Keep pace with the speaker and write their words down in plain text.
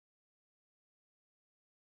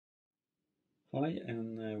Hi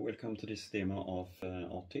and welcome to this demo of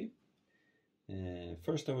Otii.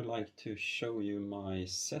 First I would like to show you my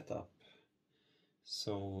setup.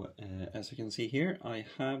 So as you can see here, I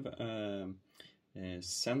have a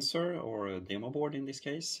sensor or a demo board in this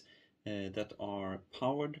case that are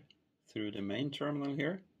powered through the main terminal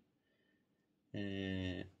here.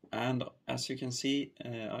 And as you can see,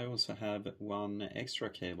 I also have one extra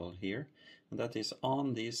cable here, and that is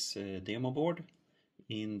on this demo board.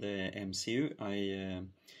 In the MCU, I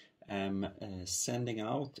am sending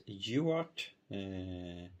out UART.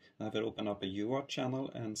 I have opened up a UART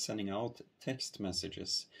channel and sending out text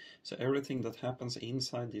messages. So everything that happens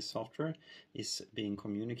inside this software is being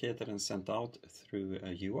communicated and sent out through a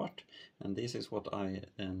UART. And this is what I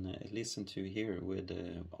then listen to here with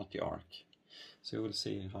Otii. So you will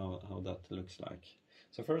see how that looks like.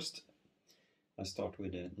 So first, I start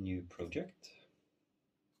with a new project.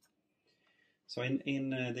 So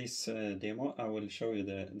in this demo, I will show you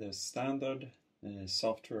the standard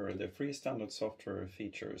software, the free standard software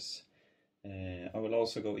features. I will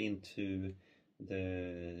also go into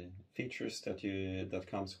the features that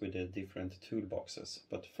comes with the different toolboxes.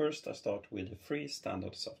 But first, I start with the free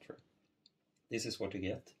standard software. This is what you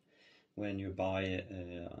get when you buy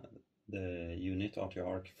the unit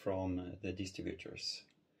Otii from the distributors.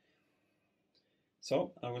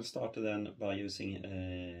 So I will start then by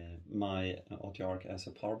using my Otii as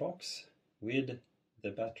a power box with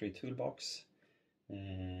the battery toolbox.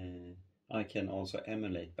 I can also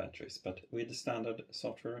emulate batteries, but with the standard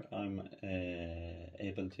software I'm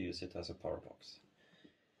able to use it as a power box.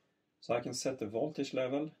 So I can set the voltage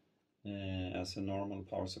level as a normal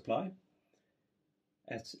power supply.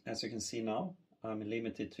 As you can see now, I'm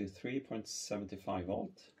limited to 3.75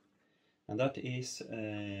 volt. And that is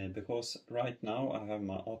because right now I have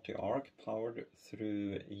my Otii powered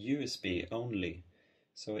through USB only.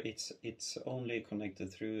 So it's only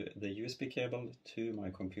connected through the USB cable to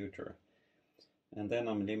my computer. And then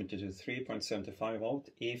I'm limited to 3.75 volt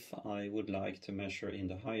if I would like to measure in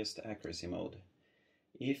the highest accuracy mode.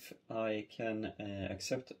 If I can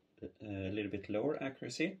accept a little bit lower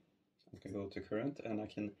accuracy, I can go to current and I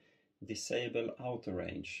can disable auto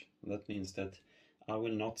range. That means that I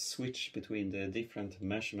will not switch between the different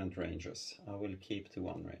measurement ranges. I will keep to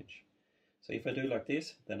one range. So if I do like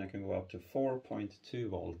this, then I can go up to 4.2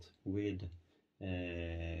 volt with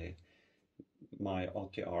my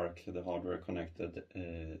Otii, the hardware connected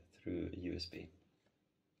through USB.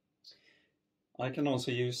 I can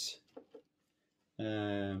also use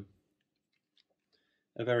a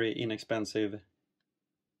very inexpensive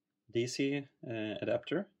DC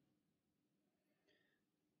adapter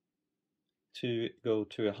to go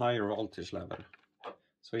to a higher voltage level.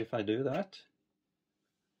 So if I do that,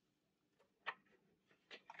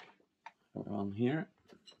 on here,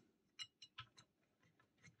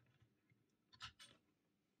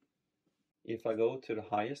 if I go to the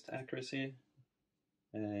highest accuracy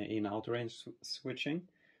in auto range switching,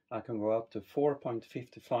 I can go up to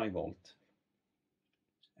 4.55 volt.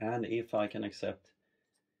 And if I can accept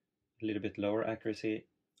a little bit lower accuracy,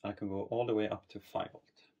 I can go all the way up to 5 volt.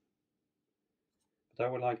 But I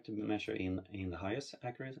would like to measure in the highest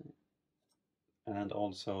accuracy, and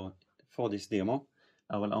also for this demo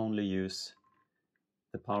I will only use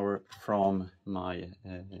the power from my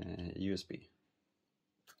USB.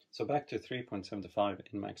 So back to 3.75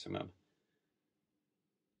 in maximum.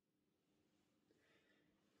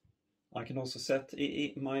 I can also set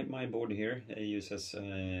my board here uses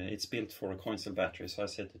it's built for a coin cell battery, so I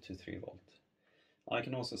set it to 3 volt. I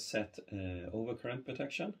can also set overcurrent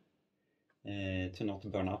protection to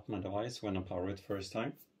not burn up my device when I power it first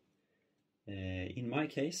time. In my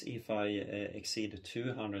case, if I exceed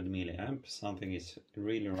 200 milliamp, something is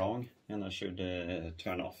really wrong and I should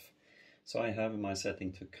turn off. So I have my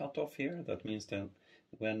setting to cut off here. That means that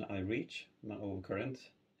when I reach my overcurrent,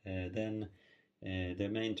 then the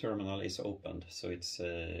main terminal is opened, so it's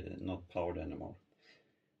not powered anymore.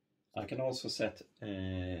 I can also set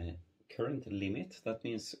current limit. That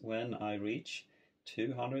means when I reach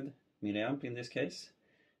 200 milliamp in this case,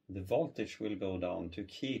 the voltage will go down to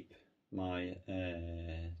keep my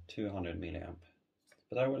 200 milliamp.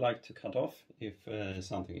 But I would like to cut off if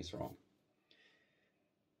something is wrong.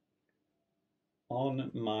 On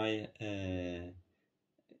my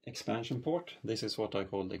expansion port, this is what I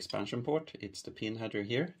call the expansion port. It's the pin header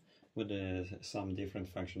here with some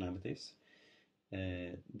different functionalities.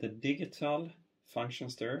 The digital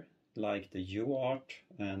functions there, like the UART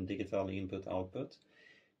and digital input-output,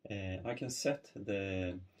 I can set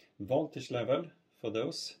the voltage level for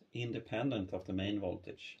those independent of the main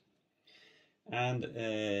voltage. And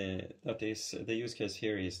that is the use case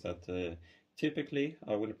here is that Typically,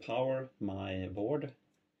 I will power my board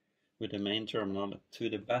with the main terminal to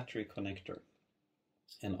the battery connector.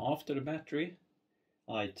 And after the battery,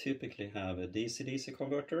 I typically have a DC-DC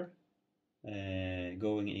converter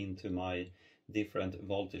going into my different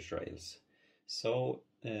voltage rails. So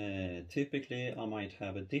typically I might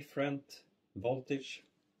have a different voltage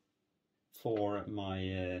for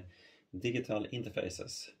my digital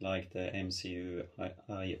interfaces, like the MCU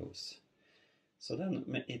IOs. So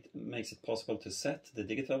then it makes it possible to set the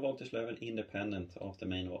digital voltage level independent of the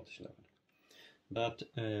main voltage level. But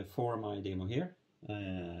for my demo here,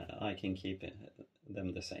 I can keep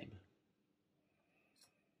them the same.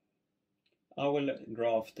 I will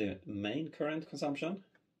graph the main current consumption.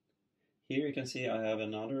 Here you can see I have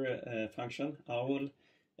another function. I will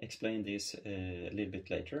explain this a little bit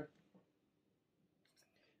later.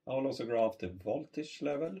 I will also graph the voltage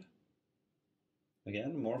level.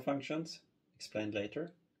 Again, more functions, explained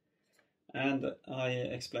later. And I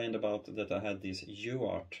explained about that I had this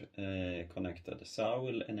UART connected. So I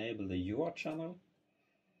will enable the UART channel,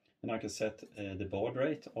 and I can set the baud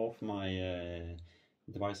rate of my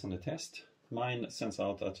device on the test. Mine sends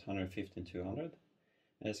out at 115/200.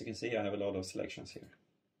 As you can see, I have a lot of selections here.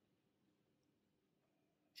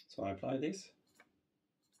 So I apply this.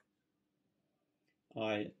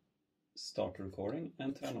 I start recording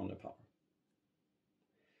and turn on the power.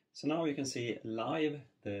 So now you can see live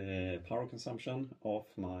the power consumption of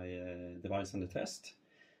my device on the test.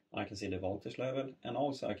 I can see the voltage level, and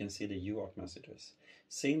also I can see the UART messages.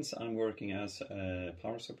 Since I'm working as a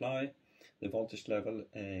power supply, the voltage level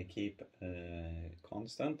keep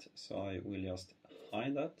constant, so I will just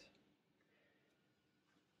hide that.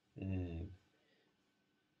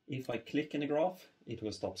 If I click in the graph, it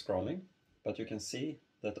will stop scrolling, but you can see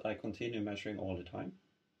that I continue measuring all the time.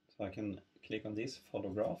 So I can click on this follow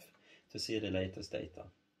graph to see the latest data.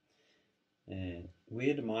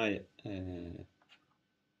 With my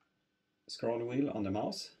scroll wheel on the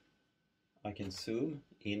mouse, I can zoom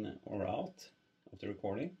in or out of the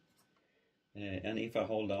recording. And if I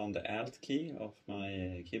hold down the Alt key of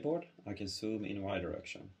my keyboard, I can zoom in Y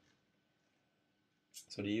direction.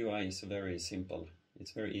 So the UI is very simple.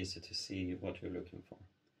 It's very easy to see what you're looking for.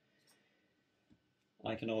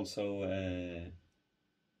 I can also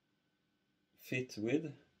fit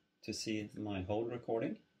width to see my whole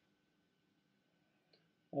recording,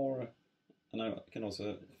 and I can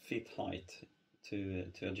also fit height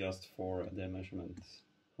to adjust for the measurement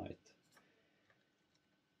height.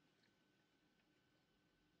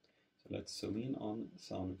 So let's zoom in on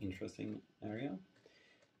some interesting area.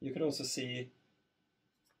 You can also see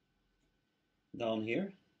down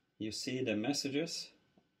here, you see the messages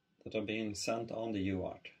that are being sent on the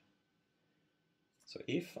UART. So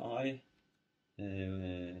if I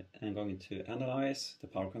am going to analyze the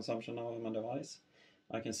power consumption of my device,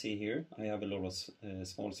 I can see here I have a lot of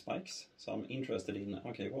small spikes. So I'm interested in,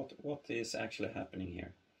 okay, what is actually happening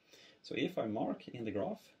here? So if I mark in the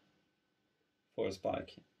graph for a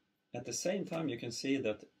spike, at the same time you can see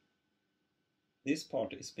that this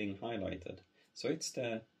part is being highlighted. So it's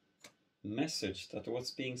the message that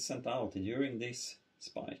was being sent out during this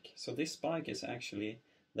spike. So this spike is actually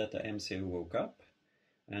that the MCU woke up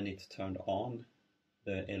and it turned on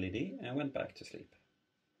the LED and went back to sleep.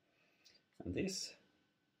 And this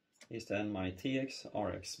is then my TX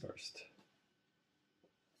RX burst.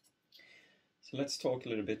 So let's talk a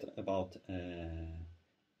little bit about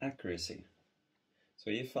accuracy. So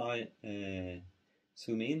if I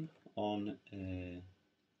zoom in on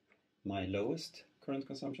my lowest current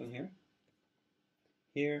consumption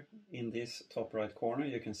here in this top right corner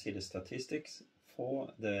you can see the statistics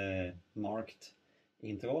for the marked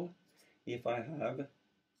interval. If I have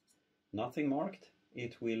nothing marked,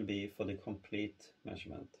 it will be for the complete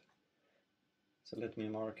measurement. So let me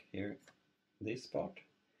mark here this part.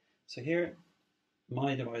 So here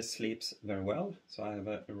my device sleeps very well. So I have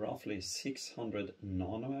a roughly 600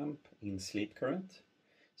 nanoamp in sleep current.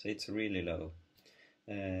 So it's really low.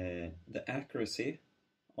 The accuracy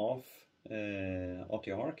of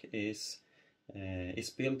Otii is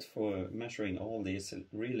built for measuring all these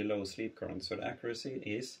really low sleep currents. So the accuracy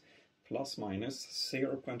is plus minus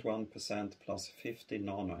 0.1% plus 50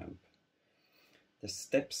 nanoamp. The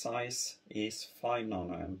step size is 5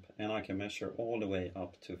 nanoamp, and I can measure all the way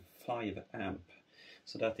up to 5 amp.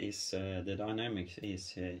 So that is the dynamics is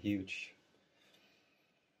huge.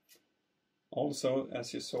 Also,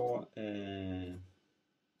 as you saw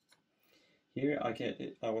here,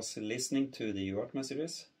 I was listening to the UART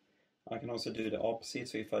messages. I can also do the opposite.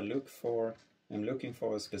 So if I'm looking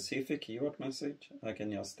for a specific UART message, I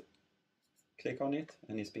can just click on it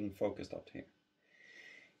and it's being focused up here.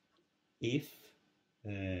 if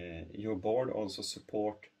your board also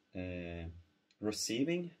support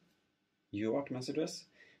receiving UART messages,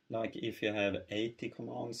 like if you have 80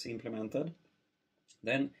 commands implemented,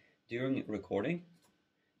 then during recording,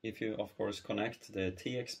 if you of course connect the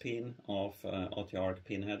TX pin of OTR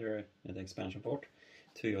pin header and the expansion port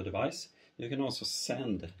to your device, you can also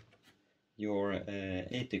send your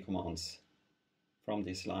 80 commands from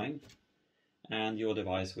this line, and your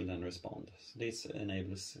device will then respond. So this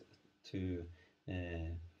enables to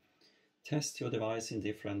test your device in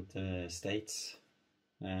different states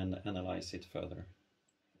and analyze it further.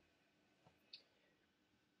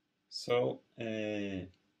 So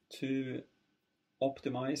to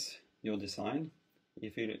optimize your design,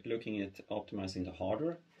 if you're looking at optimizing the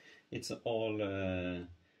hardware, it's all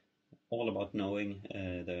about knowing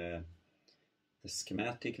the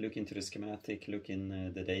schematic, look into the schematic, look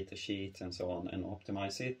in the data sheet and so on, and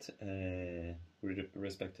optimize it with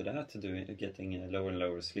respect to that, getting a lower and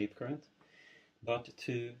lower sleep current. But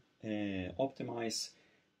to optimize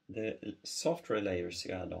the software layers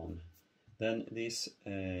you add on, then this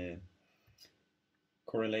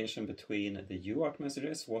correlation between the UART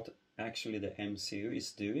messages, what actually the MCU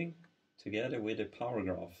is doing, together with the power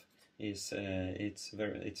graph, is it's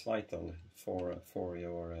vital for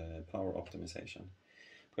your power optimization,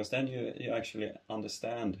 because then you actually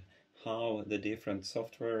understand how the different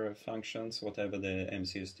software functions, whatever the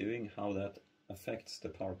MCU is doing, how that affects the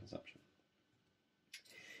power consumption.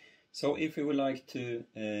 So if you would like to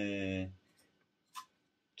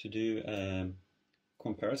do a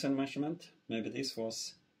comparison measurement, maybe this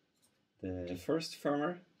was the first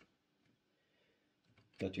firmware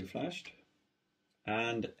that you flashed,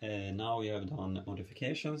 and now you have done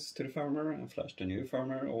modifications to the firmware and flashed a new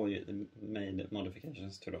firmware, or you made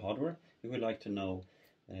modifications to the hardware. You would like to know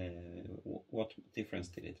what difference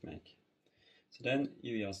did it make. So then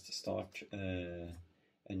you just start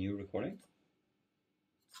a new recording.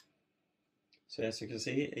 So as you can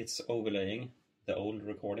see, it's overlaying the old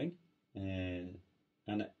recording, and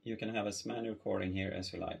you can have as many recording here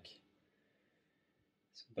as you like.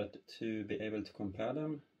 But to be able to compare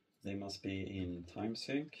them, they must be in time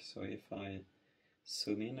sync. So if I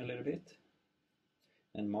zoom in a little bit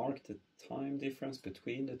and mark the time difference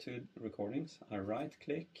between the two recordings, I right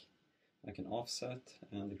click, I can offset,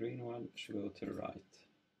 and the green one should go to the right.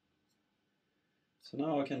 So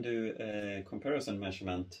now I can do a comparison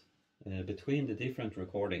measurement between the different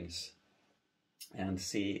recordings and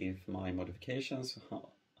see if my modifications,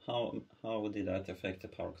 how did that affect the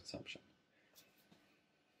power consumption.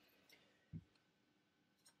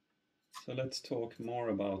 So let's talk more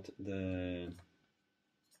about the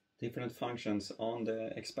different functions on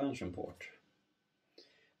the expansion port.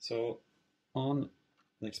 So on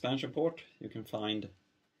the expansion port you can find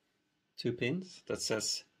two pins that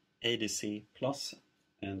says ADC plus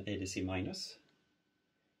and ADC minus.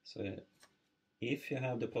 So if you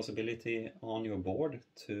have the possibility on your board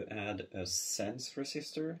to add a sense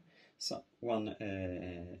resistor, one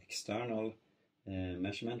external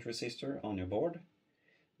measurement resistor on your board,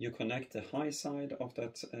 you connect the high side of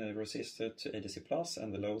that resistor to ADC plus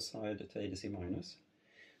and the low side to ADC minus.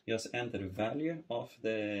 You just enter the value of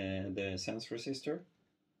the sense resistor,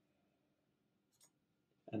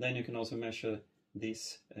 and then you can also measure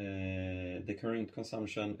this the current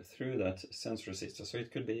consumption through that sense resistor. So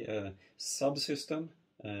it could be a subsystem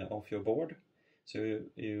of your board. So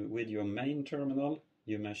you with your main terminal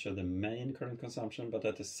you measure the main current consumption, but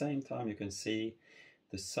at the same time you can see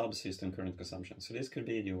the subsystem current consumption. So this could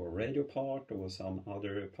be your radio part or some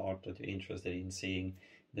other part that you're interested in seeing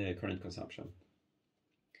the current consumption.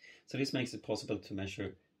 So this makes it possible to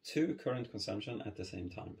measure two current consumption at the same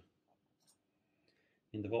time.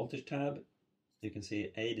 In the voltage tab you can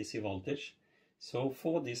see ADC voltage. So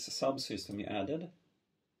for this subsystem you added,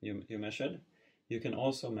 you measured, you can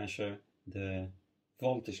also measure the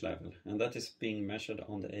voltage level, and that is being measured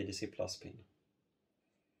on the ADC plus pin.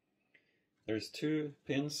 There's two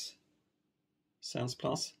pins, sense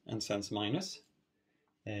plus and sense minus.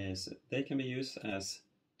 So they can be used as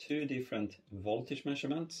two different voltage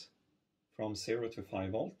measurements from 0 to 5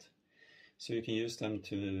 volt. So you can use them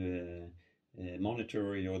to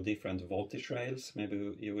monitor your different voltage rails.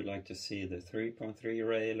 Maybe you would like to see the 3.3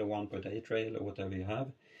 rail or 1.8 rail or whatever you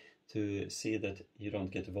have, to see that you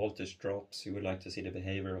don't get voltage drops. You would like to see the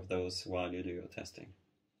behavior of those while you do your testing.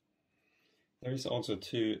 There is also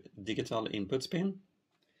two digital inputs pin,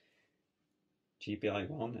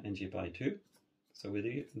 GPI1 and GPI2. So with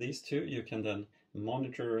these two you can then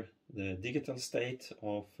monitor the digital state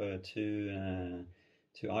of two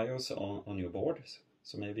IOs on your board.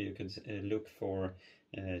 So maybe you could look for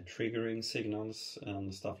triggering signals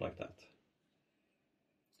and stuff like that.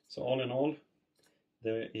 So all in all,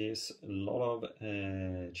 there is a lot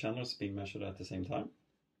of channels being measured at the same time.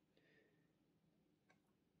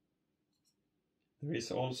 There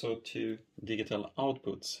is also 2 digital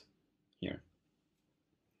outputs here.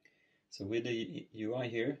 So with the UI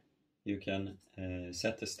here, you can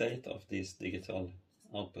set the state of this digital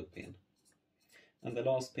output pin. And the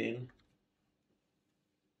last pin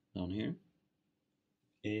down here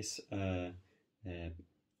is a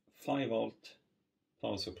 5-volt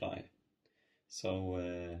power supply.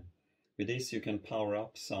 So with this you can power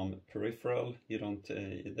up some peripheral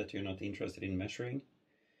that you're not interested in measuring.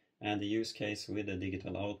 And the use case with the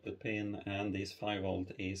digital output pin and this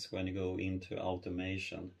 5-volt is when you go into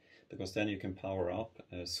automation, because then you can power up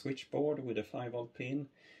a switchboard with a 5-volt pin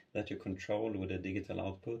that you control with the digital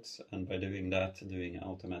outputs, and by doing that, doing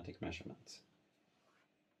automatic measurements.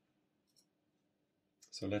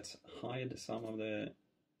 So let's hide some of the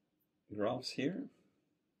graphs here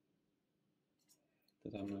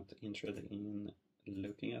that I'm not interested in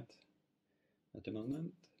looking at the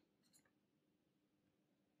moment.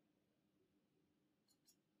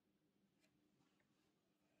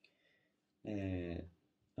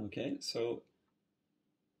 Okay, so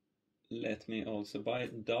let me also, by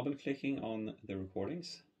double clicking on the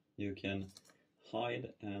recordings, you can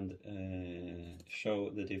hide and show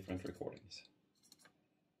the different recordings.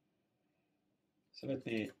 So let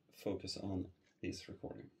me focus on this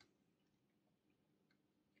recording.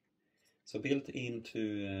 So built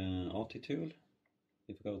into Otii tool,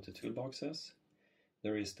 if you go to toolboxes,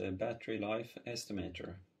 there is the battery life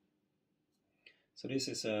estimator. So this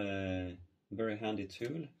is a very handy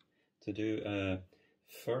tool to do a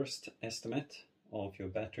first estimate of your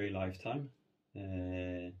battery lifetime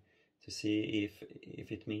to see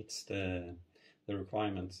if it meets the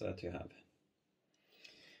requirements that you have.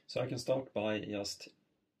 So I can start by just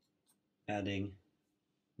adding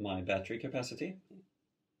my battery capacity.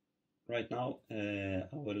 Right now I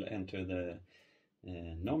will enter the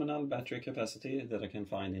nominal battery capacity that I can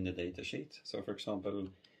find in the datasheet. So for example,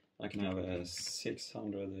 I can have a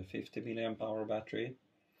 650 milliamp hour battery,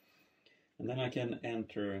 and then I can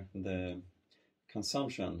enter the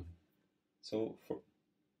consumption. So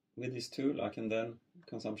with this tool I can then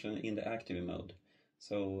consumption in the active mode.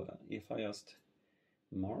 So if I just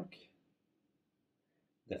mark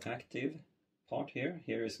the active part here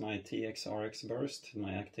is my TX-RX burst,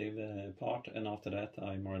 my active part, and after that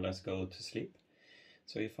I more or less go to sleep.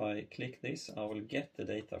 So if I click this, I will get the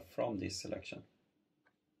data from this selection.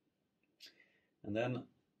 And then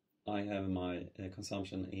I have my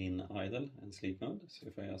consumption in idle and sleep mode. So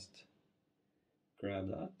if I just grab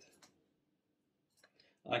that,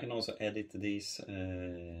 I can also edit these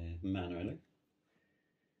manually.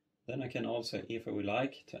 Then I can also, if I would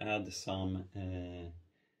like, to add some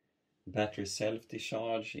battery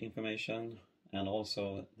self-discharge information and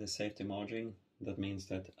also the safety margin. That means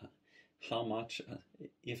that how much,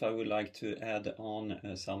 if I would like to add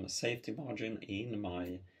on some safety margin in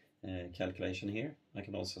my calculation here, I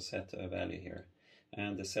can also set a value here.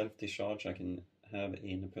 And the self-discharge I can have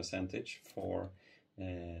in a percentage for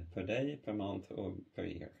per day, per month, or per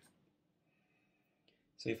year.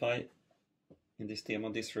 So if I, in this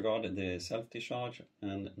demo, disregard the self-discharge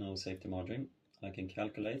and no safety margin, I can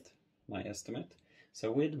calculate my estimate.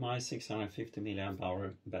 So with my 650 milliamp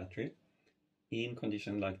hour battery, in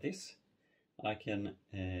condition like this, I can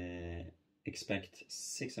expect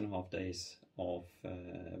 6.5 days of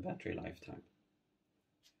battery lifetime.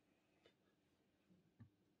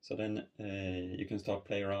 So then you can start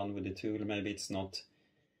play around with the tool. Maybe it's not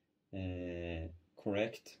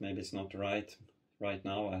correct, maybe it's not right. Right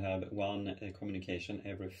now I have one communication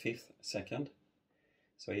every 5th second.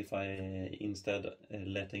 So if I instead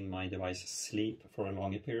letting my device sleep for a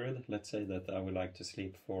longer period, let's say that I would like to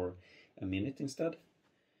sleep for a minute instead.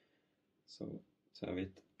 So have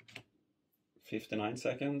it 59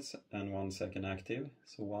 seconds and 1 second active,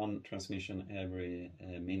 so 1 transmission every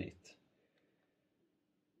minute.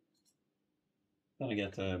 Then I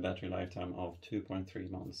get a battery lifetime of 2.3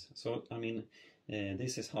 months. So I mean,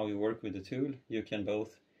 this is how you work with the tool. You can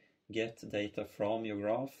both get data from your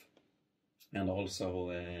graph and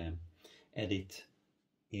also edit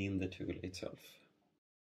in the tool itself.